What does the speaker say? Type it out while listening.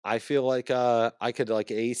I feel like I could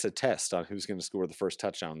like ace a test on who's going to score the first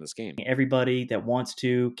touchdown in this game. Everybody that wants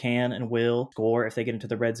to can and will score if they get into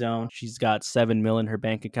the red zone. She's got $7 million in her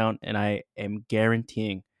bank account, and I am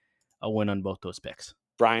guaranteeing a win on both those picks.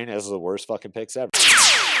 Brian has the worst fucking picks ever.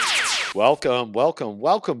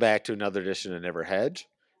 Welcome back to another edition of Never Hedge.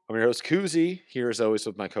 I'm your host, Kuzi, here as always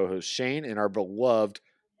with my co-host Shane and our beloved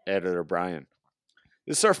editor, Brian.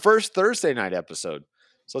 This is our first Thursday night episode,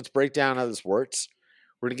 so let's break down how this works.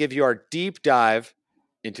 We're going to give you our deep dive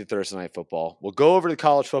into Thursday Night Football. We'll go over the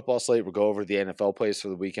college football slate, we'll go over the NFL plays for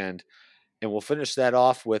the weekend, and we'll finish that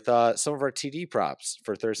off with some of our TD props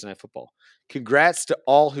for Thursday Night Football. Congrats to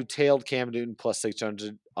all who tailed Cam Newton plus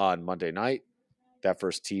 600 on Monday night. That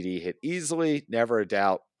first TD hit easily, never a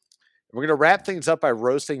doubt. We're going to wrap things up by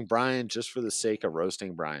roasting Brian just for the sake of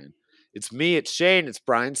roasting Brian. It's me, it's Shane, it's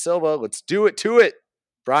Brian Silva. Let's do it to it.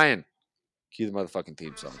 Brian, cue the motherfucking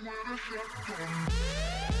theme song.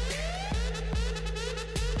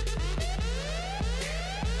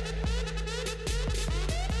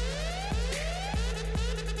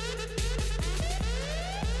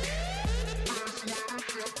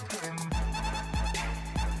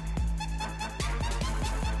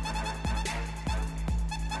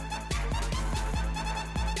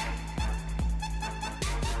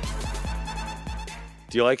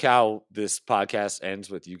 Do you like how this podcast ends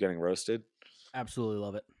with you getting roasted? Absolutely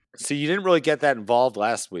love it. See, you didn't really get that involved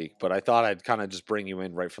last week, but I thought I'd kind of just bring you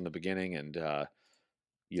in right from the beginning and,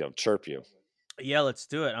 chirp you. Yeah, let's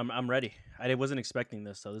do it. I'm ready. I wasn't expecting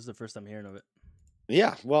this, so this is the first time hearing of it.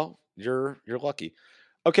 Yeah, well, you're lucky.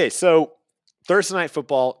 Okay, so Thursday Night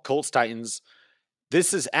Football, Colts Titans.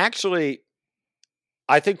 This is actually,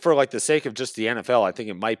 I think for like the sake of just the NFL, I think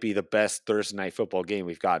it might be the best Thursday Night Football game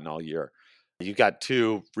we've gotten all year. You've got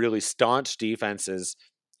two really staunch defenses,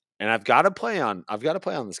 and I've got to play on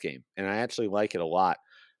this game, and I actually like it a lot.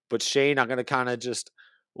 But Shane, I'm going to kind of just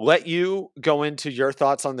let you go into your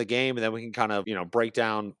thoughts on the game, and then we can kind of, break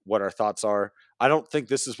down what our thoughts are. I don't think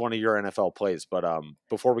this is one of your NFL plays, but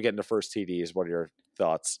before we get into first TDs, what are your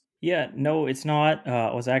thoughts? Yeah, no, it's not.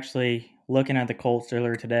 I was actually looking at the Colts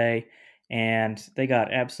earlier today, and they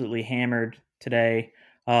got absolutely hammered today.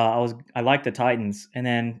 I like the Titans, and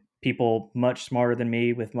then people much smarter than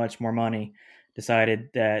me with much more money decided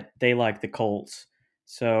that they like the Colts.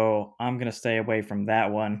 So I'm going to stay away from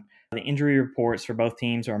that one. The injury reports for both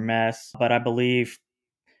teams are a mess, but I believe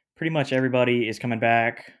pretty much everybody is coming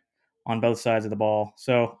back on both sides of the ball.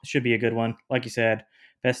 So it should be a good one. Like you said,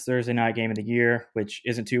 best Thursday night game of the year, which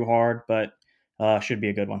isn't too hard, but should be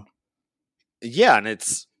a good one. Yeah, and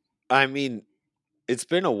it's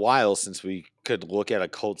been a while since we could look at a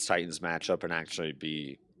Colts Titans matchup and actually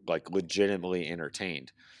be like legitimately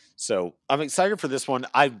entertained. So I'm excited for this one.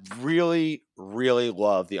 I really, really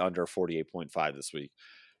love the under 48.5 this week.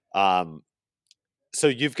 So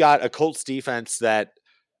you've got a Colts defense that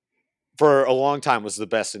for a long time was the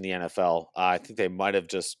best in the NFL. I think they might have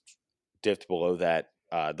just dipped below that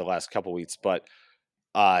the last couple weeks, but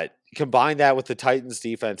combine that with the Titans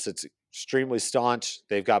defense, it's extremely staunch.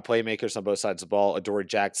 They've got playmakers on both sides of the ball. Adoree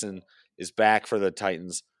Jackson is back for the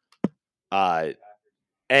Titans.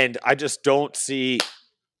 And I just don't see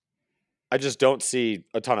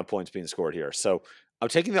a ton of points being scored here. So I'm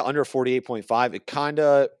taking the under 48.5. It kind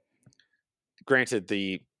of, granted,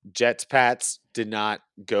 the Jets-Pats did not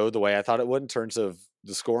go the way I thought it would in terms of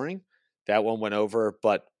the scoring. That one went over,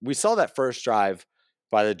 but we saw that first drive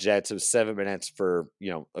by the Jets. It was 7 minutes for,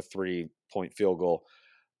 a 3-point field goal.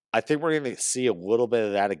 I think we're going to see a little bit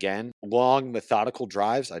of that again. Long, methodical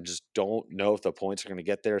drives. I just don't know if the points are going to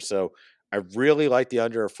get there. So I really like the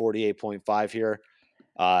under 48.5 here.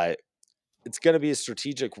 It's going to be a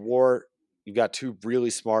strategic war. You've got two really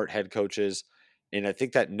smart head coaches, and I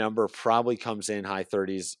think that number probably comes in high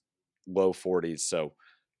 30s, low 40s. So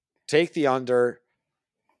take the under.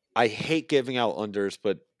 I hate giving out unders,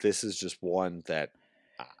 but this is just one that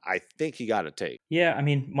I think you got to take. Yeah, I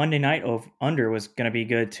mean, Monday night of under was going to be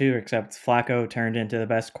good too, except Flacco turned into the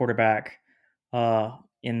best quarterback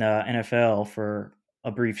in the NFL for a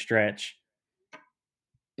brief stretch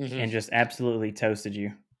and just absolutely toasted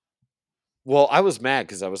you. Well, I was mad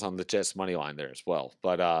because I was on the Jets money line there as well.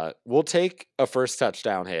 But we'll take a first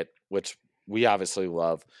touchdown hit, which we obviously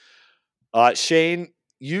love. Shane,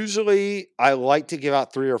 usually I like to give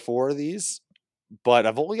out 3 or 4 of these, but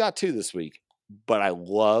I've only got 2 this week. But I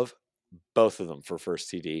love both of them for first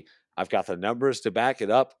TD. I've got the numbers to back it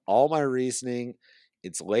up. All my reasoning,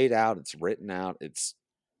 it's laid out. It's written out. It's,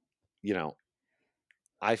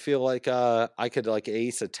 I feel like I could like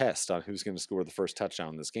ace a test on who's going to score the first touchdown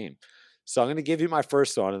in this game. So I'm going to give you my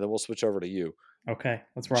first one, and then we'll switch over to you. Okay,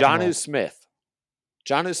 let's rock. Jonnu Smith,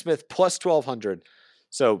 Jonnu Smith plus 1,200.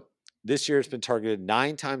 So this year has been targeted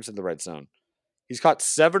 9 times in the red zone. He's caught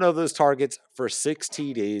 7 of those targets for 6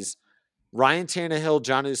 TDs. Ryan Tannehill,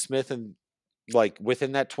 Jonnu Smith, and like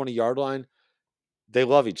within that 20-yard line, they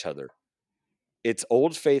love each other. It's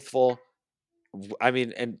Old Faithful. I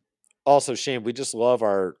mean, and also Shane, we just love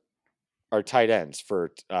our tight ends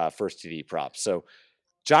for first TD props. So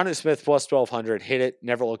Jonnu Smith plus 1,200, hit it,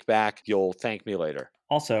 never look back. You'll thank me later.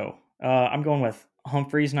 Also, I'm going with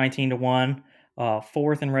Humphreys 19-1,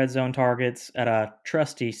 fourth in red zone targets at a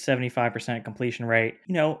trusty 75% completion rate.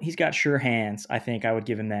 You know, he's got sure hands. I think I would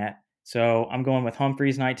give him that. So I'm going with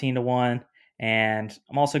Humphreys 19-1, and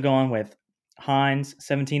I'm also going with Hines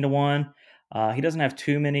 17-1. He doesn't have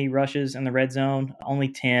too many rushes in the red zone, only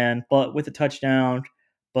 10, but with a touchdown.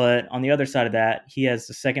 But on the other side of that, he has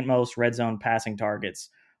the second most red zone passing targets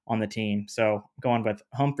on the team. So going with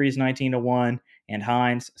Humphreys 19-1 and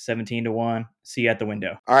Hines 17-1. See you at the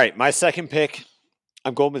window. All right, my second pick,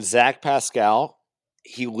 I'm going with Zach Pascal.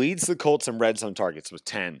 He leads the Colts in red zone targets with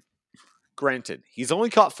 10. Granted, he's only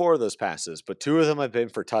caught 4 of those passes, but 2 of them have been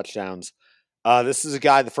for touchdowns. This is a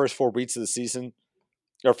guy the first 4 weeks of the season,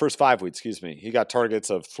 or first 5 weeks, excuse me. He got targets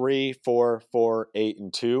of 3, 4, 4, 8,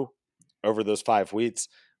 and 2 over those 5 weeks.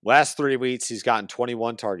 Last 3 weeks, he's gotten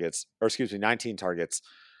 19 targets.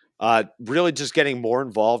 Really just getting more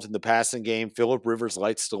involved in the passing game. Phillip Rivers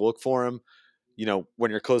likes to look for him, you know,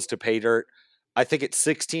 when you're close to pay dirt. I think it's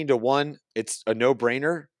 16-1. It's a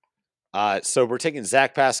no-brainer. So we're taking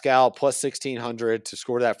Zach Pascal plus 1,600 to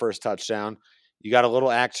score that first touchdown. You got a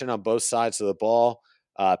little action on both sides of the ball.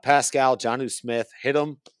 Pascal, Jonnu Smith, hit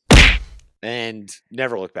him and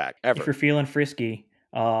never look back, ever. If you're feeling frisky,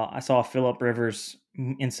 I saw Phillip Rivers'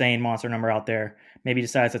 insane monster number out there. Maybe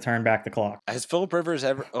decides to turn back the clock. Has Phillip Rivers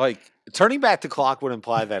ever, like, turning back the clock would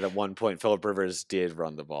imply that at one point Phillip Rivers did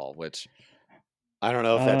run the ball, which I don't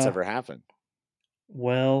know if that's ever happened.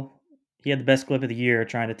 Well, he had the best clip of the year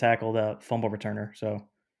trying to tackle the fumble returner, so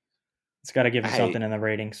it's got to give him something in the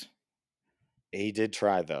ratings. He did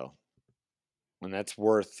try, though. And that's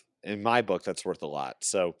worth, in my book, that's worth a lot.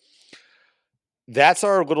 So that's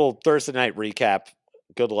our little Thursday night recap.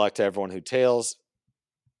 Good luck to everyone who tails.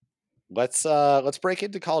 Let's break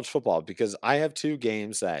into college football because I have 2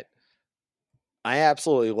 games that I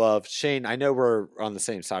absolutely love. Shane, I know we're on the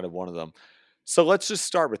same side of one of them. So let's just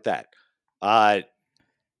start with that.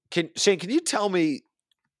 Shane, can you tell me,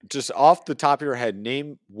 just off the top of your head,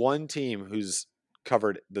 name one team who's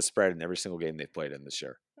covered the spread in every single game they've played in this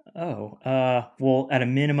year? Well, at a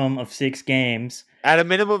minimum of 6 games. At a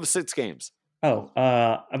minimum of 6 games.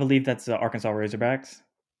 I believe that's the Arkansas Razorbacks.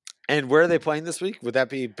 And where are they playing this week? Would that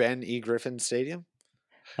be Ben E. Griffin Stadium?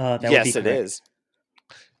 Yes, it is.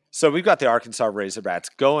 So we've got the Arkansas Razorbacks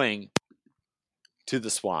going to the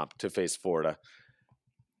Swamp to face Florida.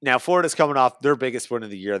 Now, Florida's coming off their biggest win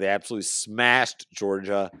of the year. They absolutely smashed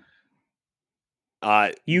Georgia.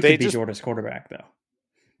 You could be Georgia's quarterback, though.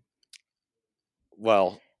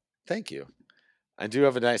 Well, thank you. I do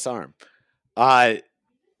have a nice arm. But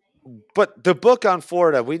the book on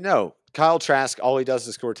Florida, we know Kyle Trask, all he does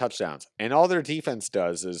is score touchdowns. And all their defense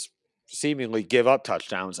does is seemingly give up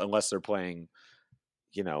touchdowns unless they're playing,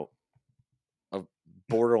 you know, a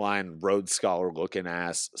borderline Rhodes Scholar looking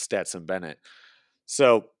ass Stetson Bennett.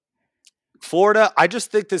 So Florida, I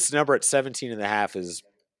just think this number at 17.5 is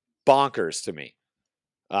bonkers to me.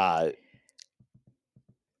 I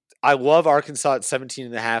love Arkansas at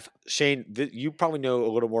 17.5. Shane, you probably know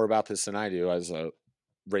a little more about this than I do as a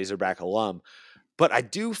Razorback alum. But I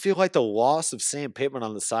do feel like the loss of Sam Pittman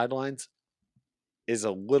on the sidelines is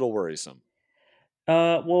a little worrisome.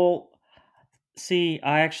 Well, see,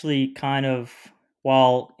 I actually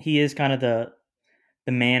while he is kind of the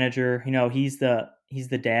manager, you know, he's the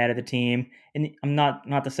dad of the team, and I'm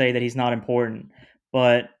not to say that he's not important,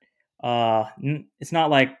 but it's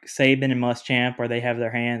not like Saban and Muschamp where they have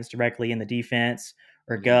their hands directly in the defense,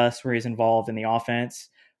 or Gus where he's involved in the offense.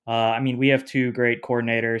 I mean, we have 2 great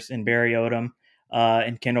coordinators in Barry Odom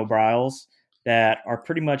and Kendall Briles that are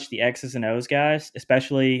pretty much the X's and O's guys,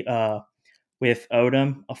 especially with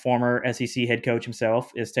Odom, a former SEC head coach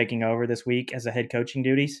himself, is taking over this week as a head coaching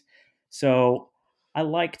duties. So I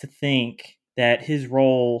like to think that his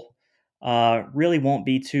role really won't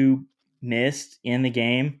be too missed in the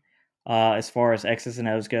game as far as X's and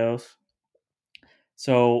O's goes.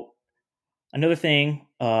 So another thing,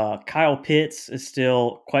 Kyle Pitts is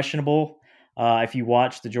still questionable. If you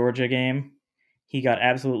watch the Georgia game, he got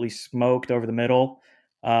absolutely smoked over the middle.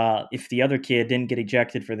 If the other kid didn't get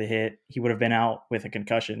ejected for the hit, he would have been out with a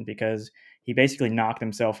concussion because he basically knocked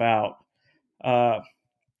himself out.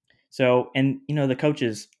 So, and you know, the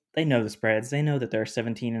coaches they know the spreads. They know that they're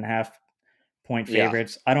 17.5 point Yeah.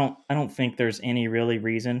 favorites. I don't think there's any really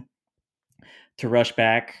reason to rush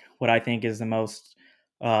back what I think is the most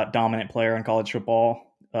dominant player in college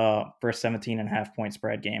football for a 17.5 point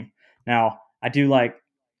spread game. Now, I do like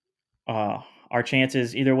our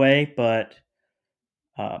chances either way, but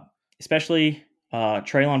uh, especially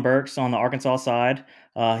Traylon Burks on the Arkansas side.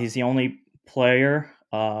 He's the only player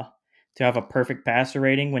to have a perfect passer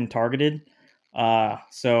rating when targeted.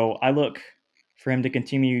 So I look for him to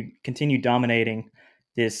continue dominating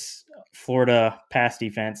this Florida pass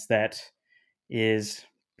defense that is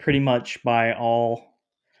pretty much by all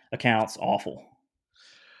accounts awful.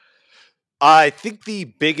 I think the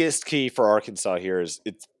biggest key for Arkansas here is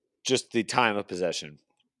it's just the time of possession.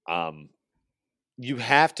 You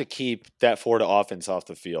have to keep that Florida offense off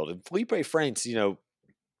the field. And Felipe Franks,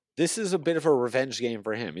 this is a bit of a revenge game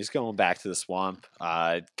for him. He's going back to the swamp.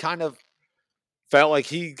 Kind of felt like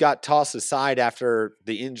he got tossed aside after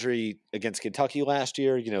the injury against Kentucky last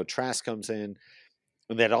year. Trask comes in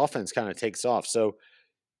and that offense kind of takes off. So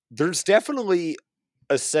there's definitely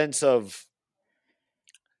a sense of,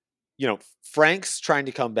 Frank's trying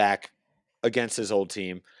to come back against his old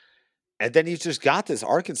team. And then he's just got this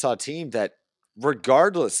Arkansas team that,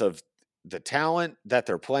 regardless of the talent that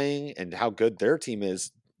they're playing and how good their team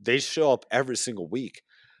is, they show up every single week.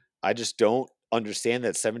 I just don't understand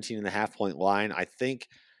that 17.5 point line. I think,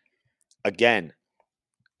 again,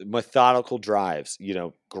 methodical drives,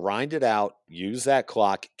 grind it out, use that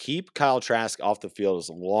clock, keep Kyle Trask off the field as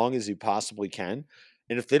long as you possibly can.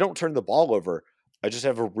 And if they don't turn the ball over, I just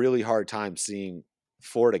have a really hard time seeing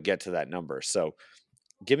Florida get to that number. So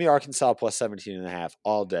give me Arkansas plus 17.5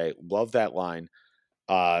 all day. Love that line.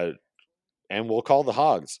 And we'll call the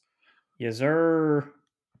Hogs. Yes, sir.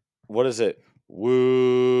 What is it? Woo.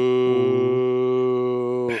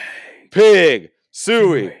 Pig.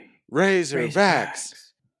 Suey. Razorbacks.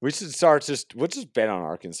 We should start we'll just bet on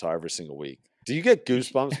Arkansas every single week. Do you get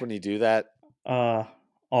goosebumps when you do that?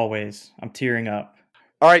 Always. I'm tearing up.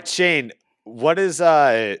 All right, Shane,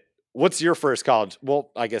 what's your first college?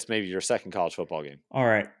 Well, I guess maybe your second college football game. All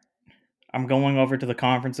right. I'm going over to the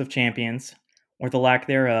Conference of Champions, or the lack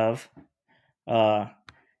thereof. I'm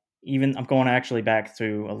going actually back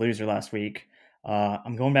to a loser last week.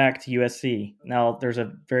 I'm going back to USC. Now, there's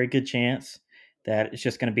a very good chance that it's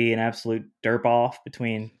just going to be an absolute derp off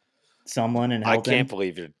between Sumlin and Helton.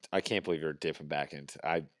 I can't believe you're dipping back into.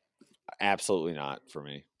 Absolutely not for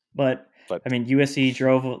me. But I mean, USC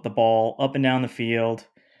drove the ball up and down the field,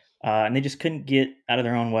 and they just couldn't get out of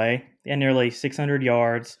their own way. They had nearly 600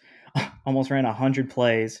 yards, almost ran 100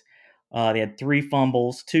 plays. They had 3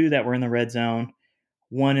 fumbles, 2 that were in the red zone,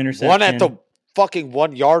 1 interception. 1 at the fucking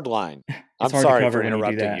 1 yard line. I'm sorry for when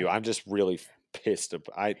interrupting you. I'm just really pissed.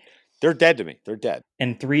 They're dead to me. They're dead.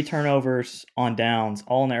 And 3 turnovers on downs,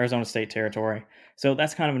 all in the Arizona State territory. So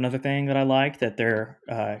that's kind of another thing that I like, that they're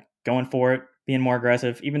going for it, being more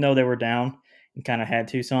aggressive, even though they were down and kind of had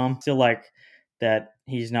to some. Still like that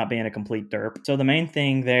he's not being a complete derp. So the main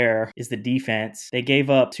thing there is the defense. They gave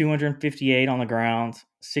up 258 on the ground,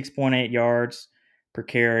 6.8 yards per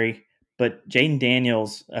carry, but Jaden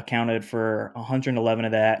Daniels accounted for 111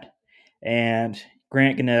 of that. And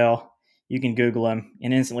Grant Gunnell, you can Google him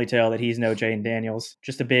and instantly tell that he's no Jaden Daniels.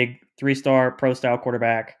 Just a big 3-star pro-style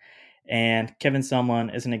quarterback. And Kevin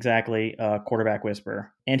Sumlin isn't exactly a quarterback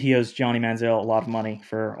whisperer. And he owes Johnny Manziel a lot of money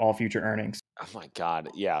for all future earnings. Oh, my God.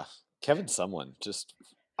 Yeah. Kevin Sumlin,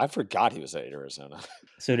 I forgot he was at Arizona.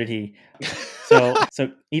 So did he. So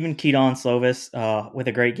even Keaton Slovis with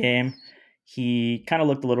a great game. He kind of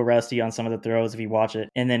looked a little rusty on some of the throws if you watch it,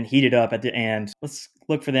 and then heated up at the end. Let's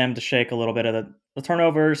look for them to shake a little bit of the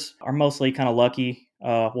turnovers are mostly kind of lucky.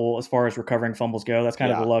 As far as recovering fumbles go, that's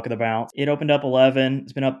kind of the luck of the bounce. It opened up 11.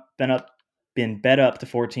 It's been bet up to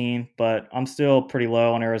 14, but I'm still pretty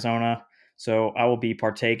low on Arizona. So I will be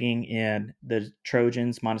partaking in the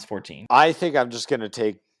Trojans minus 14. I think I'm just going to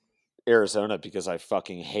take Arizona because I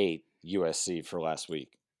fucking hate USC for last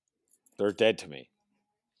week. They're dead to me.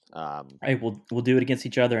 Hey, we'll do it against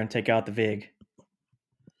each other and take out the VIG.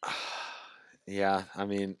 Yeah, I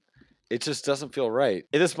mean, it just doesn't feel right.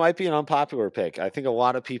 This might be an unpopular pick. I think a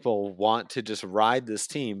lot of people want to just ride this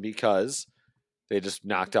team because they just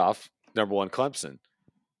knocked off number 1 Clemson.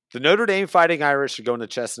 The Notre Dame Fighting Irish are going to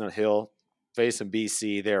Chestnut Hill, facing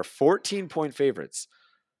BC. They are 14-point favorites.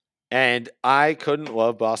 And I couldn't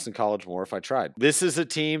love Boston College more if I tried. This is a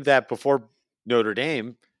team that before Notre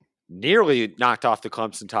Dame nearly knocked off the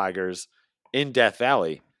Clemson Tigers in Death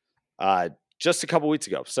Valley just a couple weeks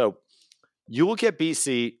ago. So you look at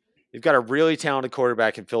BC, they've got a really talented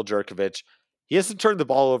quarterback in Phil Jurkovich. He hasn't turned the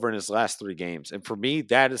ball over in his last 3 games. And for me,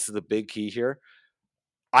 that is the big key here.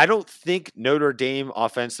 I don't think Notre Dame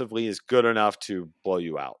offensively is good enough to blow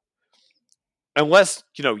you out. Unless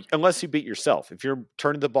you beat yourself. If you're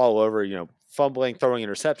turning the ball over, fumbling, throwing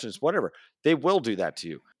interceptions, whatever, they will do that to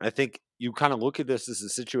you. I think you kind of look at this as a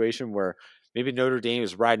situation where maybe Notre Dame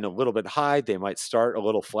is riding a little bit high. They might start a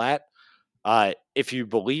little flat. If you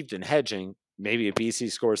believed in hedging, maybe if BC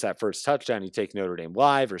scores that first touchdown, you take Notre Dame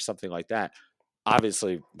live or something like that.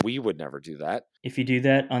 Obviously, we would never do that. If you do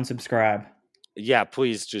that, unsubscribe. Yeah,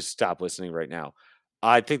 please just stop listening right now.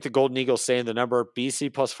 I think the Golden Eagles saying the number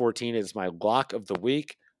BC plus 14 is my lock of the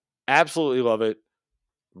week. Absolutely love it.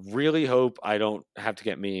 Really hope I don't have to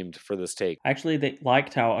get memed for this take. Actually, they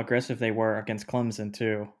liked how aggressive they were against Clemson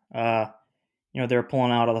too. They're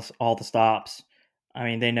pulling out all the stops. I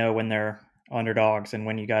mean, they know when they're underdogs and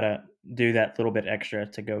when you got to do that little bit extra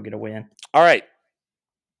to go get a win. All right,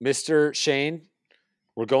 Mr. Shane,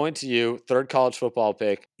 we're going to you. Third college football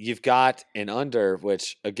pick. You've got an under,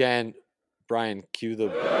 which again, Brian, cue the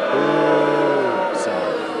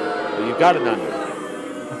sound. But you've got an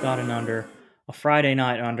under. I've got an under. A Friday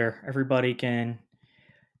night under. Everybody can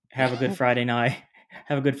have a good Friday night.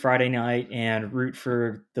 Have a good Friday night and root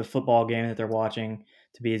for the football game that they're watching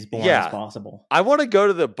to be as boring as possible. I want to go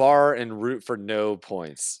to the bar and root for no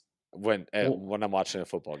points when I'm watching a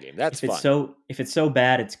football game. That's fun. If it's so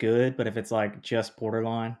bad, it's good. But if it's like just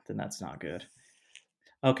borderline, then that's not good.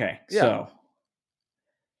 Okay, so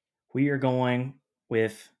we are going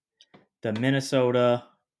with the Minnesota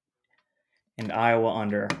and Iowa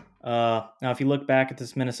under. Now, if you look back at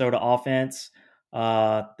this Minnesota offense,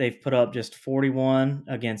 they've put up just 41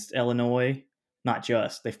 against Illinois. Not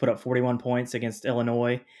just. They've put up 41 points against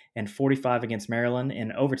Illinois and 45 against Maryland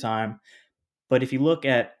in overtime. But if you look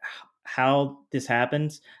at how this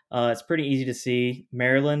happens, it's pretty easy to see.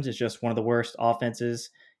 Maryland is just one of the worst offenses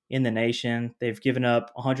in the nation. They've given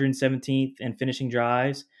up 117th in finishing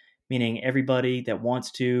drives, meaning everybody that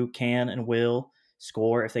wants to, can, and will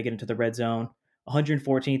score if they get into the red zone.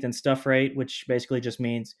 114th in stuff rate, which basically just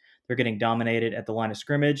means they're getting dominated at the line of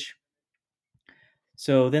scrimmage.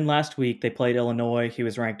 So then last week they played Illinois. He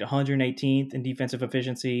was ranked 118th in defensive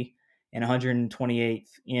efficiency and 128th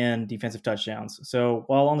in defensive touchdowns. So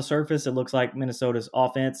while on the surface it looks like Minnesota's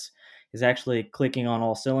offense is actually clicking on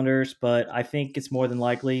all cylinders, but I think it's more than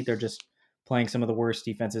likely they're just playing some of the worst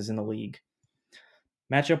defenses in the league.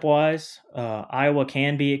 Matchup-wise, Iowa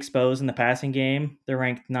can be exposed in the passing game. They're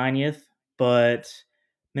ranked 90th, but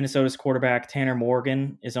Minnesota's quarterback Tanner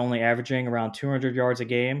Morgan is only averaging around 200 yards a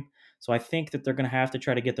game. So I think that they're going to have to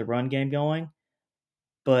try to get the run game going.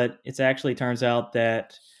 But it actually turns out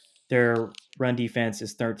that their run defense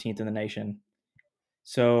is 13th in the nation.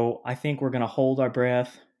 So I think we're going to hold our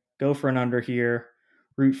breath, go for an under here,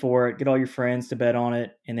 root for it, get all your friends to bet on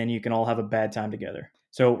it, and then you can all have a bad time together.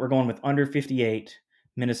 So we're going with under 58,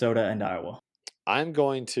 Minnesota and Iowa. I'm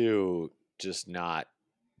going to just not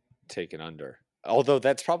take an under. Although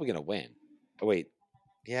that's probably going to win. Oh, wait.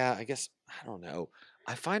 Yeah, I guess, I don't know.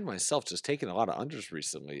 I find myself just taking a lot of unders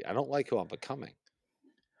recently. I don't like who I'm becoming.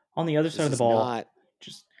 On the other side of the ball,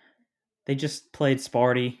 they just played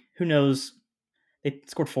Sparty. Who knows? They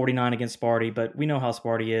scored 49 against Sparty, but we know how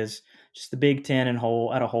Sparty is. Just the Big Ten and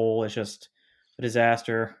at a whole is just a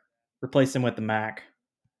disaster. Replace them with the MAC.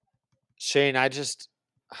 Shane, I just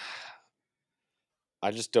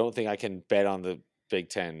don't think I can bet on the Big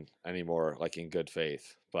Ten anymore, like in good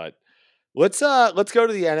faith. But let's go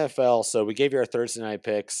to the NFL. So we gave you our Thursday night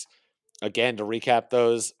picks. Again, to recap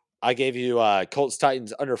those, I gave you Colts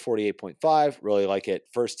Titans under 48.5. Really like it.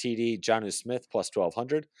 First TD, Jonnu Smith plus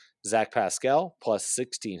 1,200. Zach Pascal plus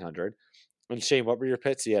 1,600. And Shane, what were your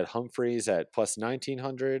picks? You had Humphreys at plus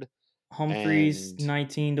 1,900. Humphreys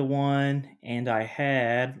 19-1, and I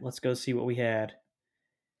had, let's go see what we had.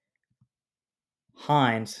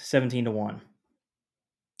 Hines 17-1.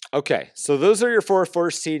 Okay, so those are your 4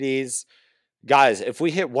 first TDs. Guys, if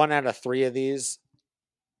we hit 1 out of 3 of these,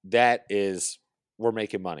 we're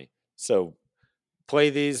making money. So play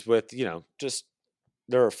these with, just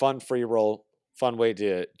they're a fun free roll, fun way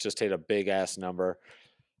to just hit a big ass number.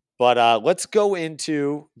 But let's go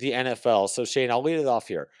into the NFL. So Shane, I'll lead it off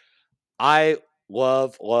here. I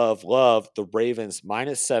love the Ravens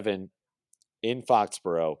 -7 in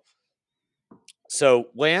Foxborough. So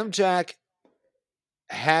Lambjack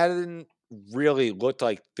hadn't really looked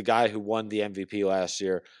like the guy who won the MVP last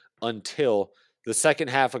year until the second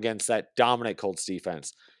half against that dominant Colts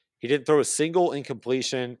defense. He didn't throw a single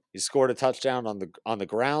incompletion. He scored a touchdown on the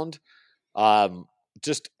ground.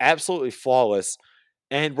 Just absolutely flawless.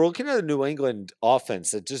 And we're looking at a New England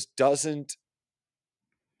offense that just doesn't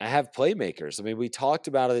I have playmakers. I mean, we talked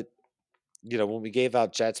about it, when we gave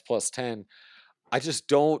out Jets plus 10. I just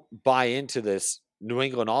don't buy into this New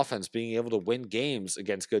England offense being able to win games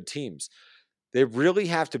against good teams. They really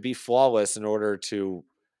have to be flawless in order to,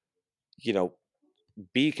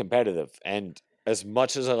 be competitive. And as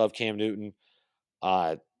much as I love Cam Newton,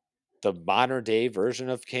 uh, the modern day version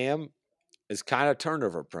of Cam is kind of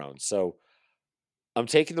turnover prone. So I'm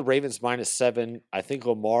taking the Ravens -7. I think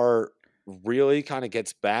Lamar really kind of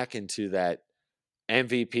gets back into that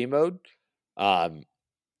MVP mode. Um,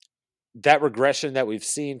 that regression that we've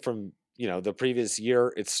seen from the previous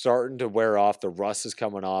year, it's starting to wear off. The rust is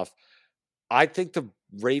coming off. I think the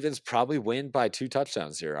Ravens probably win by 2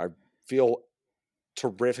 touchdowns here. I feel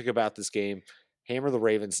terrific about this game. Hammer the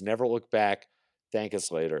Ravens. Never look back. Thank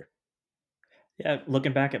us later. Yeah,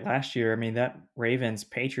 looking back at last year, I mean, that Ravens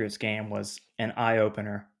Patriots game was an eye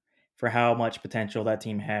opener for how much potential that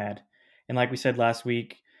team had. And like we said last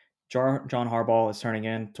week, John Harbaugh is turning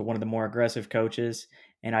into one of the more aggressive coaches.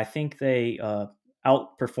 And I think they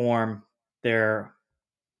outperform their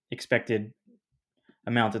expected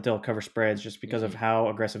amount that they'll cover spreads just because of how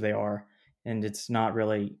aggressive they are. And it's not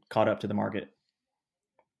really caught up to the market.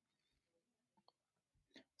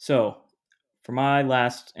 So for my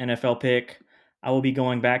last NFL pick, I will be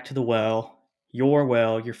going back to the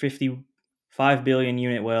your 55 billion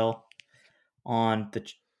unit well on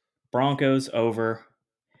the Broncos over.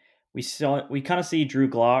 We kind of see Drew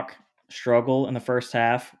Glock struggle in the first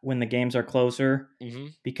half when the games are closer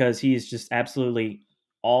because he is just absolutely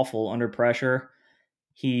awful under pressure.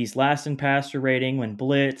 He's last in passer rating when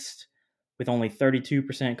blitzed with only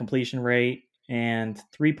 32% completion rate and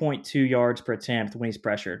 3.2 yards per attempt when he's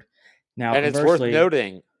pressured. Now, and it's worth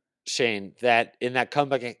noting, Shane, that in that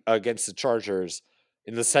comeback against the Chargers,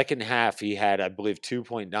 in the second half, he had, I believe,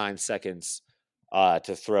 2.9 seconds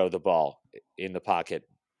to throw the ball in the pocket,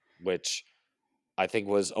 which I think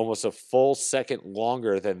was almost a full second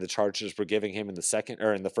longer than the Chargers were giving him in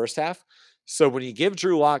the first half. So when you give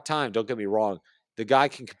Drew Lock time, don't get me wrong, the guy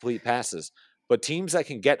can complete passes. But teams that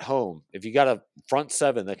can get home, if you got a front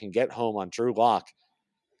seven that can get home on Drew Lock,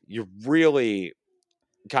 you really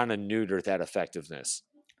kind of neuter that effectiveness.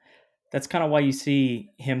 That's kind of why you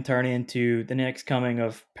see him turn into the next coming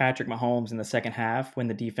of Patrick Mahomes in the second half when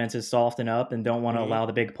the defenses soften up and don't want to allow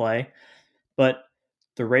the big play. But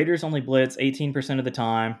the Raiders only blitz 18% of the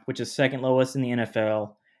time, which is second lowest in the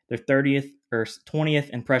NFL. They're 30th or 20th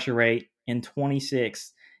in pressure rate and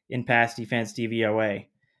 26th in pass defense DVOA.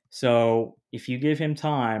 So if you give him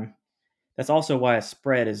time, that's also why a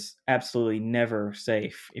spread is absolutely never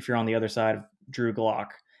safe if you're on the other side of Drew Glock,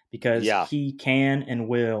 because he can and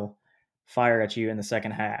will fire at you in the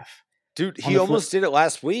second half. Dude, he almost did it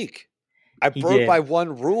last week. I broke my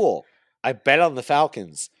one rule. I bet on the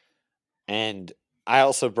Falcons. And I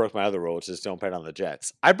also broke my other rule, which is don't bet on the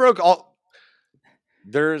Jets. I broke all.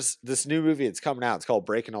 There's this new movie that's coming out. It's called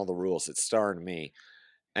Breaking All the Rules. It's starring me.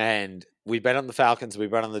 And we bet on the Falcons. We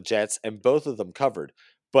bet on the Jets. And both of them covered.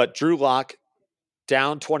 But Drew Lock,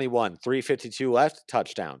 down 21, 3:52 left,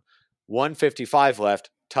 touchdown. 1:55 left,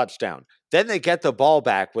 touchdown. Then they get the ball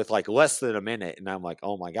back with like less than a minute. And I'm like,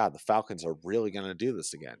 oh my God, the Falcons are really going to do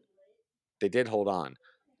this again. They did hold on.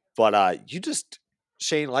 But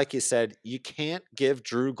Shane, like you said, you can't give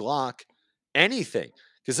Drew Glock anything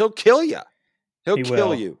because he'll kill you. He'll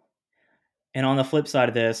kill you. And on the flip side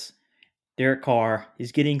of this, Derek Carr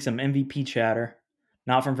is getting some MVP chatter,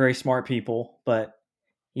 not from very smart people, but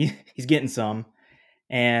he's getting some.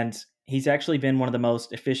 And he's actually been one of the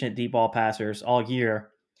most efficient deep ball passers all year,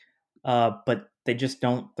 but they just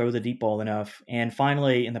don't throw the deep ball enough. And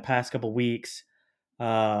finally, in the past couple weeks,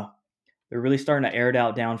 they're really starting to air it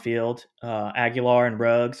out downfield. Aguilar and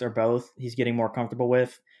Ruggs are both he's getting more comfortable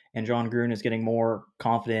with, and John Gruden is getting more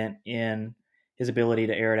confident in his ability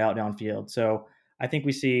to air it out downfield. So I think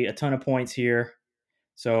we see a ton of points here.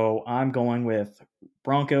 So I'm going with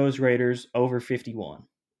Broncos Raiders over 51.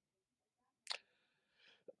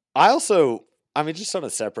 Just on a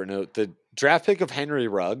separate note, the draft pick of Henry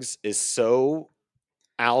Ruggs is so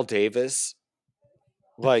Al Davis.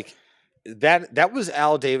 Like that was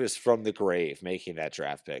Al Davis from the grave making that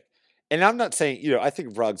draft pick. And I'm not saying, I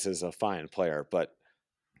think Ruggs is a fine player, but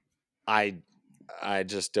I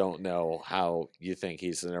just don't know how you think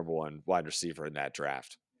he's the number one wide receiver in that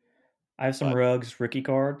draft. I have some Ruggs rookie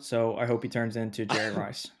card, so I hope he turns into Jerry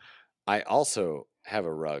Rice. I also have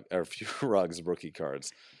a few Ruggs rookie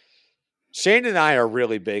cards. Shane and I are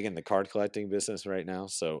really big in the card collecting business right now,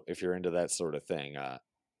 so if you're into that sort of thing,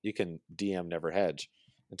 you can DM Never Hedge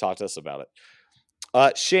and talk to us about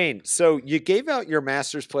it. Shane, so you gave out your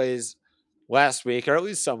Masters plays last week, or at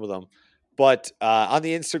least some of them. But on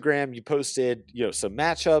the Instagram, you posted, some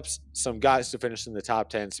matchups, some guys to finish in the top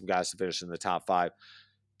 10, some guys to finish in the top 5.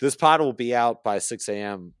 This pod will be out by 6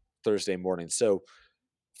 a.m. Thursday morning. So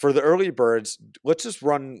for the early birds, let's just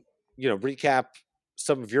run, recap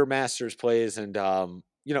some of your Masters plays and,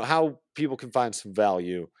 how people can find some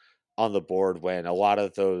value on the board when a lot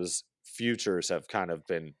of those futures have kind of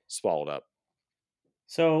been swallowed up.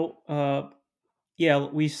 So, yeah,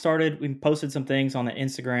 we posted some things on the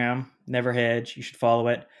Instagram, Never Hedge. You should follow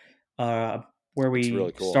it. Where It's we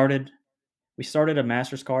really cool. started a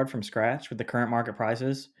Masters card from scratch with the current market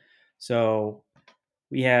prices. So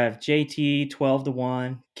we have JT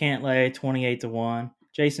 12-1, Cantlay 28-1,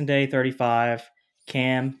 Jason Day 35,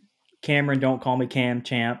 Cameron Don't Call Me Cam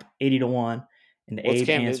Champ 80-1, and What's Abe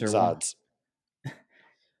Cam Answer Newton's odds?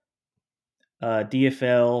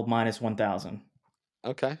 DFL minus 1,000.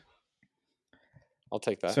 Okay. I'll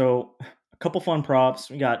take that. So a couple fun props.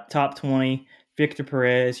 We got top 20, Victor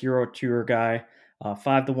Perez, Euro Tour guy,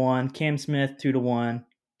 5-1, Cam Smith 2-1,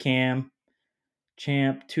 Cam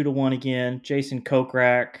Champ 2-1 again, Jason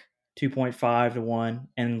Kokrak 2.5-1,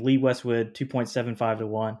 and Lee Westwood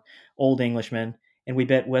 2.75-1, Old Englishman. And we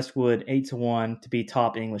bet Westwood 8-1 to be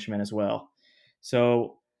top Englishman as well.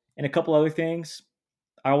 So, and a couple other things.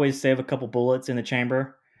 I always save a couple bullets in the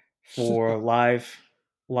chamber for live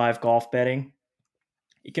golf betting.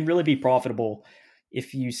 It can really be profitable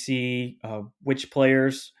if you see which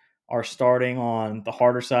players are starting on the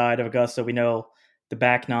harder side of Augusta. We know the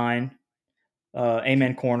back nine,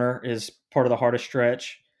 Amen Corner, is part of the hardest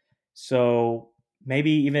stretch. So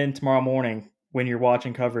maybe even tomorrow morning when you're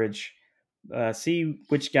watching coverage, see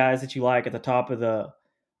which guys that you like at the top of the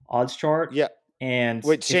odds chart. Yeah. And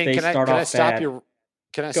wait, Shane, can I stop bad, you?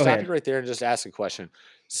 Can I stop you right there and just ask a question?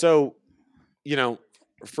 So,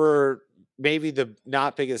 for maybe the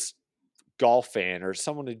not biggest golf fan or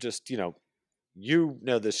someone who just,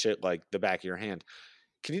 this shit like the back of your hand,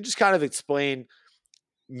 can you just kind of explain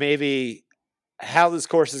maybe how this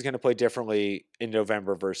course is going to play differently in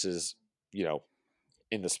November versus,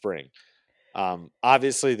 in the spring?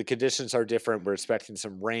 Obviously the conditions are different. We're expecting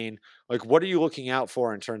some rain. Like, what are you looking out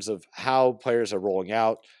for in terms of how players are rolling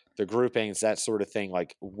out, the groupings, that sort of thing?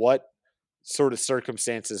 Like, what sort of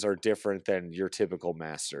circumstances are different than your typical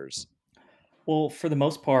Masters? Well, for the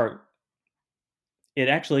most part, it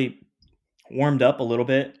actually warmed up a little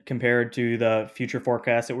bit compared to the future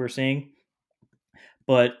forecast that we were seeing.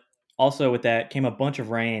 But also with that came a bunch of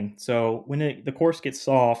rain. So when the course gets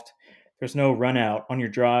soft, there's no run out on your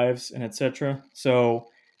drives and etc. So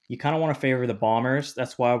you kind of want to favor the bombers.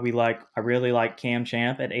 That's why I really like Cam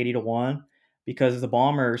Champ at 80-1, because the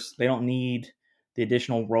bombers, they don't need the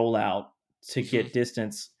additional rollout to get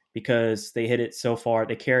distance because they hit it so far,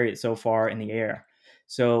 they carry it so far in the air.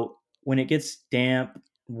 So when it gets damp,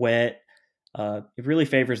 wet, it really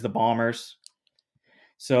favors the bombers.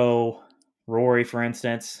 So Rory, for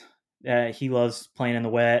instance, he loves playing in the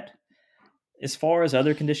wet. As far as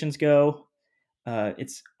other conditions go, I'm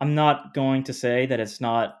not going to say that it's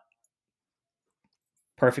not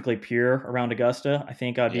perfectly pure around Augusta. I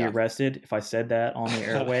think I'd be arrested if I said that on the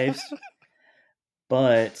airwaves.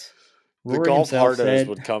 But the Rory golf himself hardos said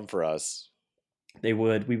would come for us. They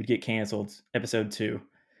would. We would get canceled. Episode 2.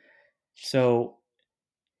 So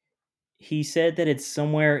he said that it's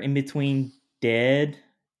somewhere in between dead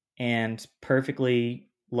and perfectly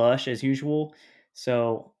lush as usual.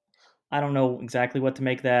 So I don't know exactly what to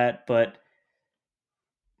make that,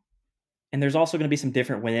 and there's also going to be some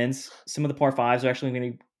different winds. Some of the par fives are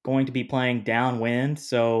actually going to be playing downwind,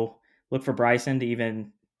 so look for Bryson to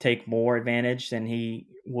even take more advantage than he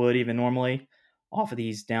would even normally off of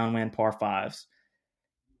these downwind par fives.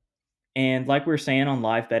 And like we were saying on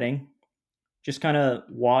live betting, just kind of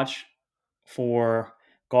watch for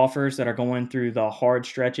golfers that are going through the hard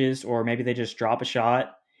stretches, or maybe they just drop a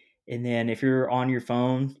shot. And then if you're on your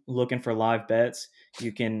phone looking for live bets,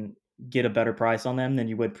 you can get a better price on them than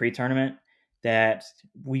you would pre-tournament that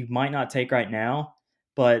we might not take right now.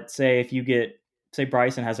 But say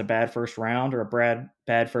Bryson has a bad first round or a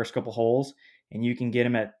bad first couple holes, and you can get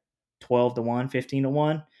him at 12-1,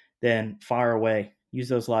 15-1, then fire away. Use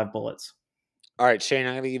those live bullets. All right, Shane,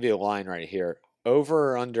 I'm going to give you a line right here.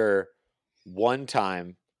 Over or under one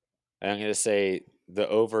time, and I'm going to say the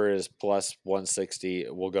over is plus 160.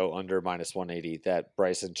 We'll go under minus 180. That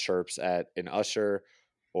Bryson chirps at an usher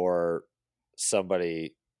or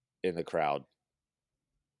somebody in the crowd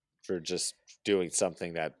for just doing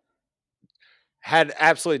something that had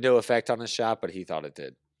absolutely no effect on his shot, but he thought it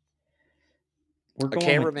did. We're A going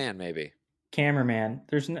cameraman, maybe. Cameraman.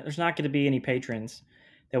 There's not going to be any patrons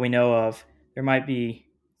that we know of. There might be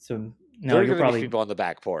some. No, there are you'll going to probably be people on the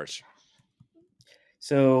back porch.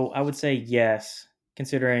 So I would say yes,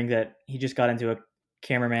 considering that he just got into a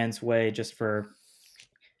cameraman's way just for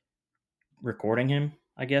recording him,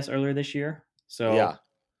 I guess, earlier this year. Yeah. So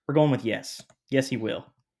we're going with yes. Yes, he will.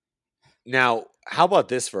 Now, how about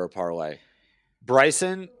this for a parlay?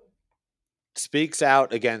 Bryson speaks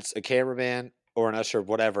out against a cameraman or an usher,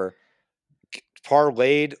 whatever,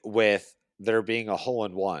 parlayed with there being a hole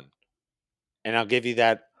in one. And I'll give you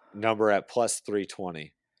that number at plus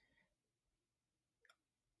 320.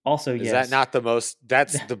 Also, Is that yes. not the most?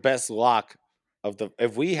 That's the best lock of the.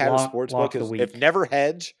 If we had a sports book, Lock of the if week. Never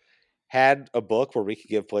Hedge had a book where we could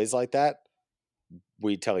give plays like that,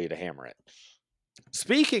 we'd tell you to hammer it.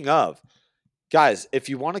 Speaking of, guys, if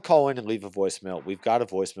you want to call in and leave a voicemail, we've got a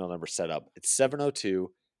voicemail number set up. It's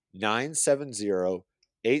 702 970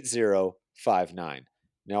 8059.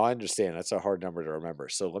 Now, I understand that's a hard number to remember.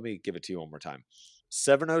 So let me give it to you one more time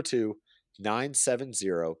 702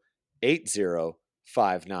 970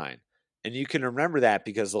 8059. And you can remember that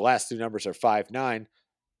because the last two numbers are 59.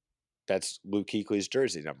 That's Luke Kuechly's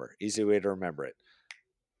jersey number. Easy way to remember it.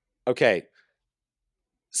 Okay.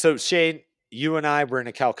 So, Shane, you and I were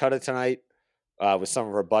in Calcutta tonight with some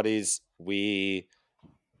of our buddies. We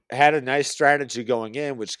had a nice strategy going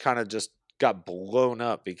in, which kind of just got blown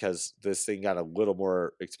up because this thing got a little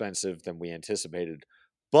more expensive than we anticipated.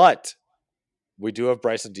 But we do have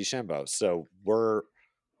Bryson DeChambeau. So we're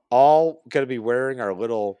all going to be wearing our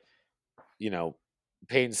little,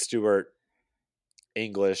 Payne Stewart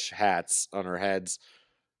English hats on our heads.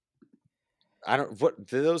 What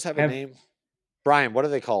do those have a name? Brian, what are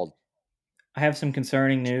they called? I have some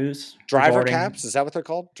concerning news. Driver caps? Is that what they're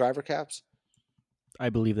called? Driver caps? I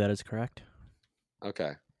believe that is correct.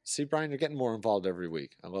 Okay. See, Brian, you're getting more involved every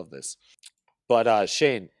week. I love this. But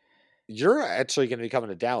Shane, you're actually going to be coming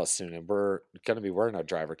to Dallas soon, and we're going to be wearing our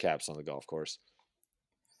driver caps on the golf course.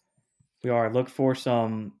 We are. Look for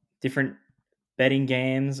some different betting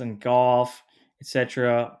games and golf,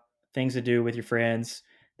 etc. Things to do with your friends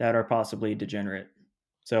that are possibly degenerate.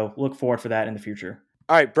 So look forward for that in the future.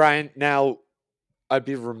 All right, Brian. Now, I'd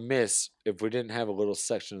be remiss if we didn't have a little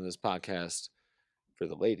section of this podcast for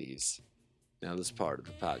the ladies. Now, this part of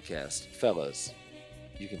the podcast, fellas,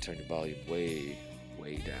 you can turn your volume way,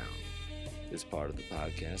 way down. This part of the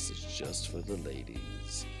podcast is just for the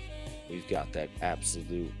ladies. We've got that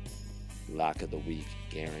absolute lock of the week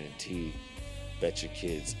guarantee. Bet your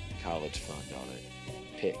kids college fund on it.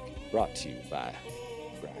 Pick brought to you by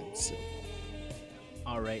Brian Silva.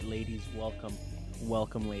 All right, ladies, welcome.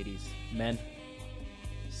 Welcome, ladies. Men,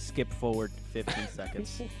 skip forward 15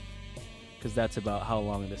 seconds because that's about how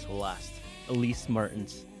long this will last. Elise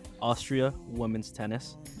Mertens, Austria women's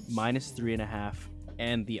tennis, -3.5,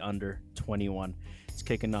 and the under 21. It's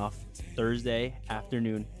kicking off Thursday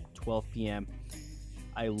afternoon, 12 p.m.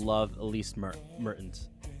 I love Elise Mertens.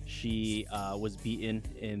 She was beaten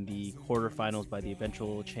in the quarterfinals by the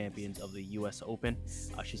eventual champions of the U.S. Open.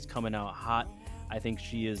 She's coming out hot. I think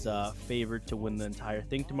she is favored to win the entire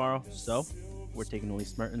thing tomorrow. So we're taking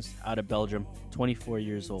Elise Mertens out of Belgium, 24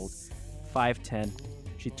 years old, 5'10".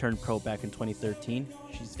 She turned pro back in 2013.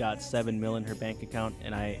 She's got $7 million in her bank account,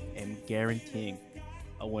 and I am guaranteeing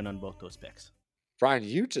a win on both those picks. Brian,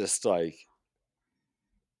 you just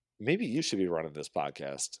maybe you should be running this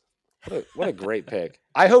podcast. What a great pick.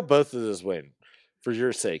 I hope both of those win for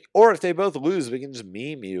your sake. Or if they both lose, we can just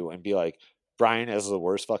meme you and be like, Brian has the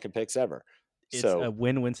worst fucking picks ever. It's a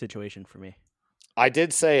win-win situation for me. I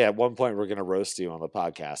did say at one point we're going to roast you on the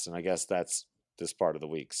podcast, and I guess that's this part of the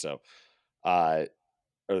week. So, or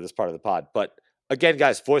this part of the pod. But again,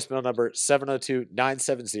 guys, voicemail number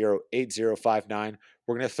 702-970-8059.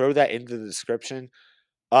 We're going to throw that into the description.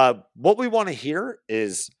 What we want to hear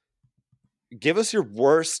is give us your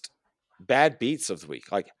worst bad beats of the week.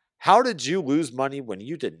 Like, how did you lose money when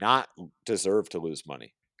you did not deserve to lose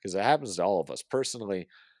money? Because it happens to all of us. Personally,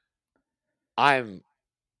 no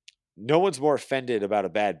one's more offended about a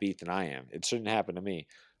bad beat than I am. It shouldn't happen to me,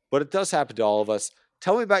 but it does happen to all of us.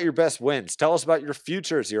 Tell me about your best wins. Tell us about your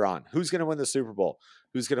futures you're on. Who's going to win the Super Bowl?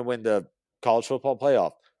 Who's going to win the college football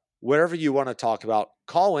playoff? Whatever you want to talk about,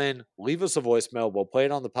 call in, leave us a voicemail. We'll play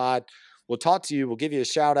it on the pod. We'll talk to you. We'll give you a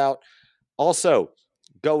shout out. Also,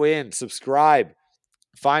 go in, subscribe,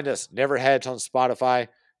 find us, Never Hedge on Spotify.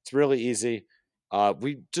 It's really easy.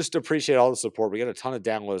 We just appreciate all the support. We got a ton of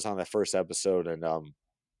downloads on that first episode, and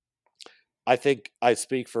I think I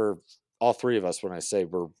speak for all three of us when I say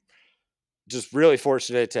we're just really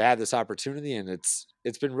fortunate to have this opportunity, and it's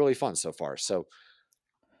been really fun so far. So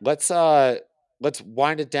let's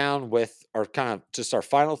wind it down with our kind of just our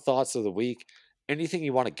final thoughts of the week. Anything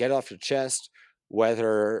you want to get off your chest,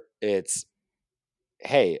 whether it's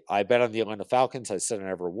hey, I bet on the Atlanta Falcons. I said I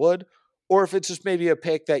never would. Or if it's just maybe a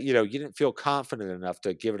pick that, you didn't feel confident enough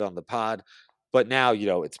to give it on the pod, but now,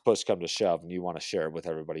 it's push come to shove and you want to share it with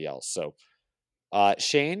everybody else. So,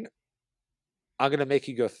 Shane, I'm going to make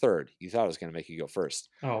you go third. You thought I was going to make you go first.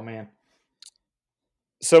 Oh, man.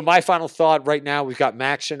 So my final thought right now, we've got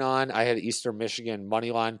Maction on. I had Eastern Michigan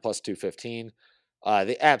money line plus 215.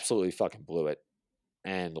 They absolutely fucking blew it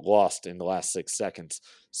and lost in the last 6 seconds.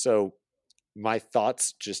 So my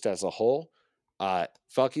thoughts just as a whole,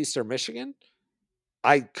 fuck Eastern Michigan.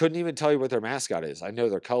 I couldn't even tell you what their mascot is. I know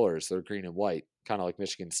their colors. They're green and white, kind of like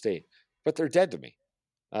Michigan State, but they're dead to me.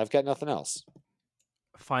 I've got nothing else.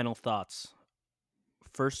 Final thoughts.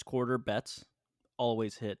 First quarter bets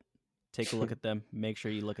always hit. Take a look at them. Make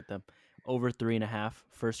sure you look at them. Over 3.5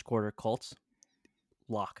 first quarter Colts.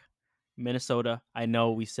 Lock. Minnesota. I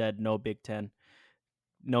know we said no Big Ten.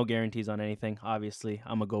 No guarantees on anything. Obviously,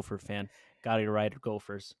 I'm a Gopher fan. Got to ride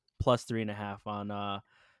Gophers. Plus 3.5 on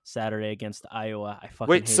Saturday against Iowa. I fucking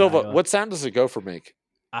Wait, hate Silva, Iowa. what sound does a Gopher make?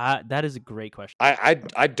 That is a great question.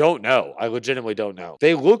 I don't know. I legitimately don't know.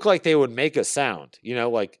 They look like they would make a sound,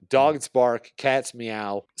 like dogs bark, cats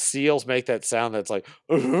meow, seals make that sound that's like,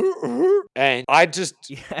 and I just,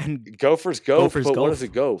 and Gophers go, Gophers but what golf. does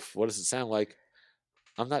it go? What does it sound like?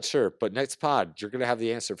 I'm not sure, but next pod, you're going to have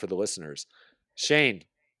the answer for the listeners. Shane,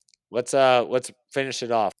 let's finish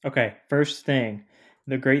it off. Okay, first thing.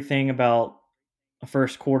 The great thing about a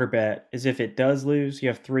first quarter bet is if it does lose, you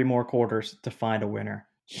have 3 more quarters to find a winner.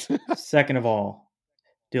 Second of all,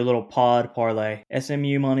 do a little pod parlay.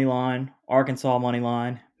 SMU money line, Arkansas money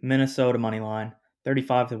line, Minnesota money line,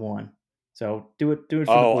 35-1. So do it for the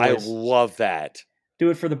boys. I love that. Do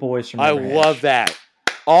it for the boys from I Never Hedge. love that.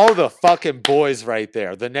 All the fucking boys right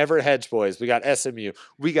there. The Never Hedge boys. We got SMU.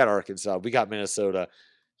 We got Arkansas. We got Minnesota.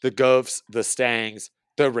 The Gophs, the Stangs,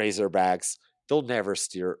 the Razorbacks. They'll never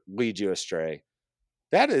lead you astray.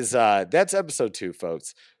 That's episode 2,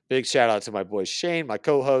 folks. Big shout out to my boy Shane, my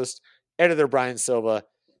co-host, editor Brian Silva.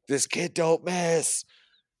 This kid don't miss.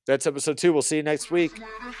 That's episode 2. We'll see you next week.